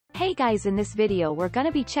Hey guys, in this video we're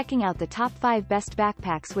gonna be checking out the top 5 best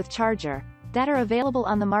backpacks with charger that are available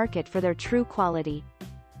on the market for their true quality.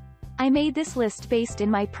 I made this list based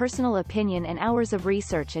in my personal opinion and hours of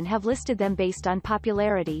research and have listed them based on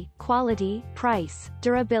popularity, quality, price,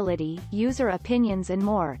 durability, user opinions and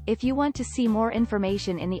more. If you want to see more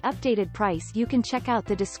information in the updated price, you can check out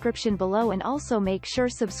the description below and also make sure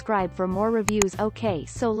subscribe for more reviews. Okay,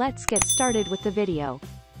 so let's get started with the video.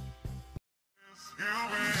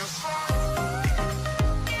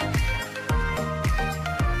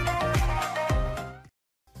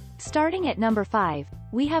 Starting at number 5,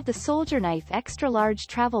 we have the Soldierknife Extra Large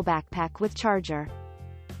Travel Backpack with Charger.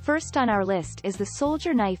 First on our list is the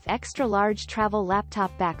Soldierknife Extra Large Travel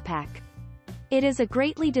Laptop Backpack. It is a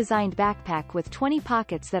greatly designed backpack with 20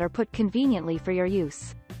 pockets that are put conveniently for your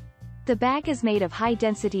use. The bag is made of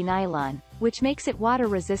high-density nylon, which makes it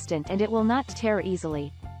water-resistant and it will not tear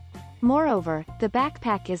easily. Moreover, the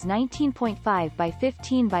backpack is 19.5 by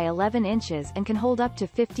 15 by 11 inches and can hold up to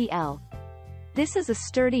 50 L. This is a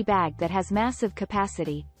sturdy bag that has massive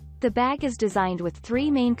capacity. The bag is designed with 3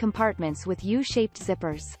 main compartments with U-shaped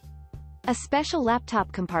zippers. A special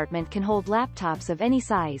laptop compartment can hold laptops of any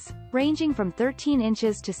size, ranging from 13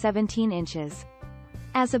 inches to 17 inches.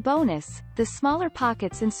 As a bonus, the smaller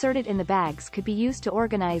pockets inserted in the bags could be used to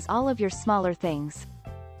organize all of your smaller things.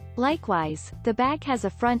 Likewise, the bag has a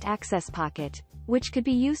front access pocket, which could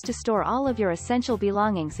be used to store all of your essential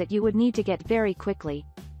belongings that you would need to get very quickly.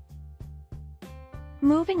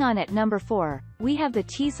 Moving on at number 4, we have the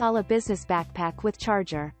TZowla Business Backpack with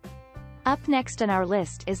Charger. Up next on our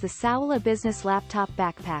list is the TZowla Business Laptop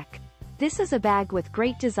Backpack. This is a bag with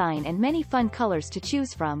great design and many fun colors to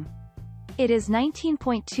choose from. It is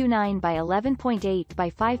 19.29 by 11.8 by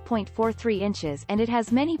 5.43 inches and it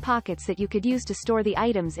has many pockets that you could use to store the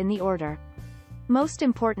items in the order. Most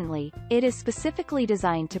importantly, it is specifically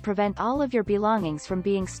designed to prevent all of your belongings from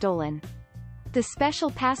being stolen. The special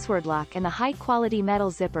password lock and the high-quality metal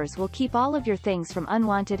zippers will keep all of your things from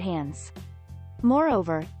unwanted hands.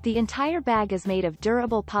 Moreover, the entire bag is made of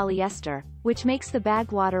durable polyester, which makes the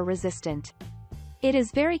bag water-resistant. It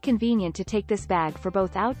is very convenient to take this bag for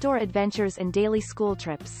both outdoor adventures and daily school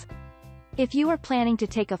trips. If you are planning to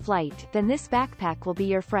take a flight, then this backpack will be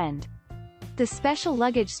your friend. The special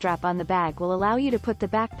luggage strap on the bag will allow you to put the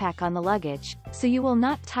backpack on the luggage, so you will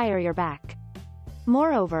not tire your back.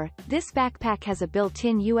 Moreover, this backpack has a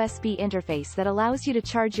built-in USB interface that allows you to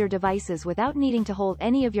charge your devices without needing to hold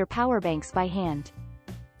any of your power banks by hand.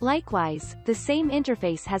 Likewise, the same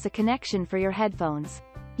interface has a connection for your headphones.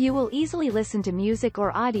 You will easily listen to music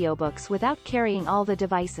or audiobooks without carrying all the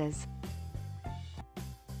devices.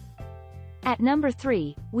 At number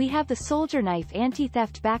 3, we have the Soldierknife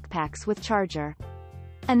Anti-Theft Backpacks with Charger.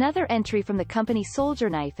 Another entry from the company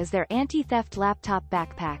Soldierknife is their Anti-Theft Laptop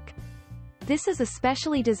Backpack. This is a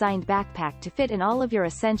specially designed backpack to fit in all of your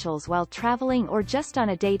essentials while traveling or just on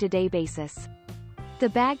a day-to-day basis. The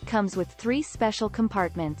bag comes with 3 special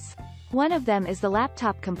compartments. One of them is the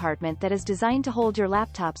laptop compartment that is designed to hold your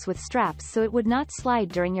laptops with straps so it would not slide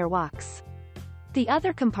during your walks. The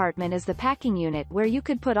other compartment is the packing unit where you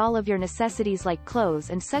could put all of your necessities like clothes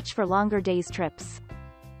and such for longer days trips.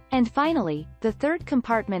 And finally, the third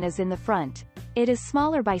compartment is in the front. It is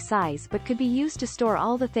smaller by size but could be used to store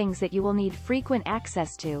all the things that you will need frequent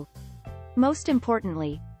access to. Most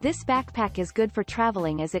importantly, this backpack is good for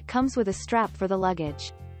traveling as it comes with a strap for the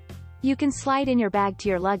luggage. You can slide in your bag to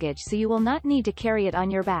your luggage so you will not need to carry it on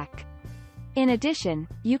your back. In addition,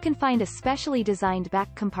 you can find a specially designed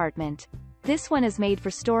back compartment. This one is made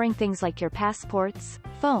for storing things like your passports,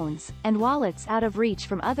 phones, and wallets out of reach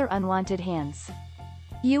from other unwanted hands.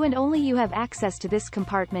 You and only you have access to this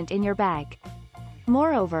compartment in your bag.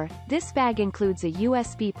 Moreover, this bag includes a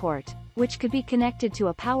USB port, which could be connected to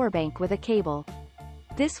a power bank with a cable.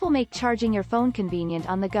 This will make charging your phone convenient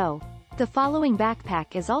on the go. The following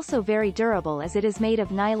backpack is also very durable as it is made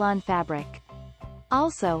of nylon fabric.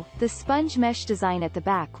 Also, the sponge mesh design at the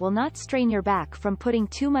back will not strain your back from putting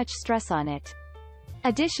too much stress on it.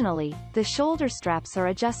 Additionally, the shoulder straps are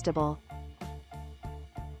adjustable.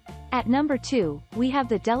 At number 2, we have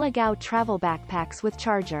the Della Travel Backpacks with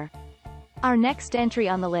Charger. Our next entry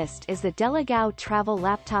on the list is the Della Travel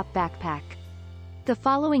Laptop Backpack. The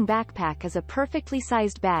following backpack is a perfectly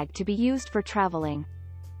sized bag to be used for traveling.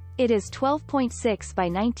 It is 12.6 by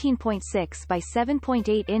 19.6 by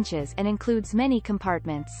 7.8 inches and includes many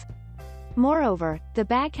compartments. Moreover, the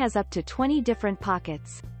bag has up to 20 different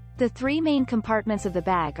pockets. The 3 main compartments of the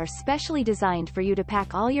bag are specially designed for you to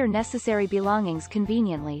pack all your necessary belongings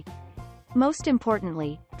conveniently. Most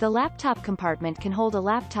importantly, the laptop compartment can hold a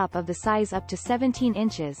laptop of the size up to 17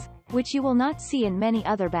 inches, which you will not see in many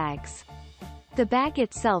other bags. The bag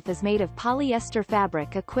itself is made of polyester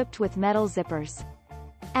fabric equipped with metal zippers.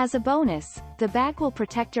 As a bonus, the bag will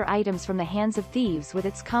protect your items from the hands of thieves with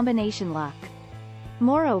its combination lock.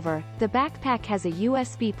 Moreover, the backpack has a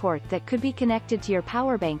USB port that could be connected to your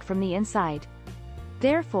power bank from the inside.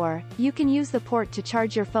 Therefore, you can use the port to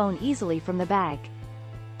charge your phone easily from the bag.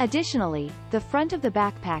 Additionally, the front of the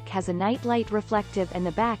backpack has a night light reflective and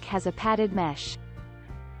the back has a padded mesh.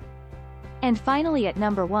 And finally at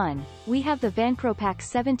number 1, we have the Vancropak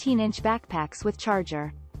 17-inch backpacks with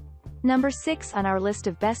charger. Number 6 on our list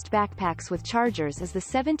of best backpacks with chargers is the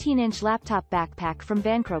 17-inch laptop backpack from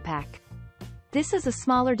Vancropak. This is a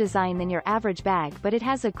smaller design than your average bag, but it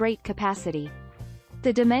has a great capacity.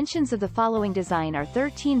 The dimensions of the following design are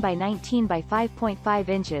 13 by 19 by 5.5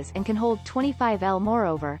 inches and can hold 25 L.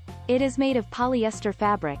 Moreover, it is made of polyester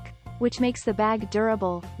fabric, which makes the bag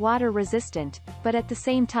durable, water-resistant, but at the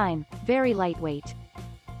same time, very lightweight.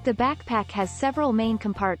 The backpack has several main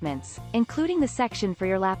compartments, including the section for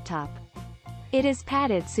your laptop. It is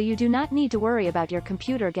padded so you do not need to worry about your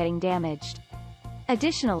computer getting damaged.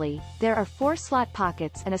 Additionally, there are 4 slot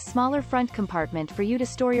pockets and a smaller front compartment for you to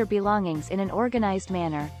store your belongings in an organized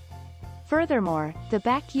manner. Furthermore, the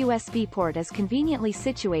back USB port is conveniently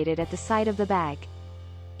situated at the side of the bag.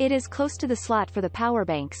 It is close to the slot for the power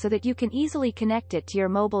bank so that you can easily connect it to your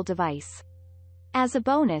mobile device. As a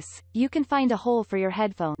bonus, you can find a hole for your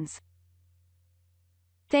headphones.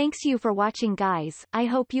 Thanks you for watching guys, I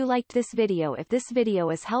hope you liked this video. If this video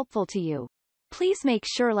is helpful to you, please make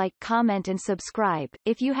sure like, comment and subscribe.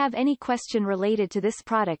 If you have any question related to this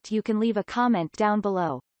product you can leave a comment down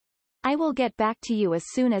below. I will get back to you as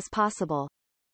soon as possible.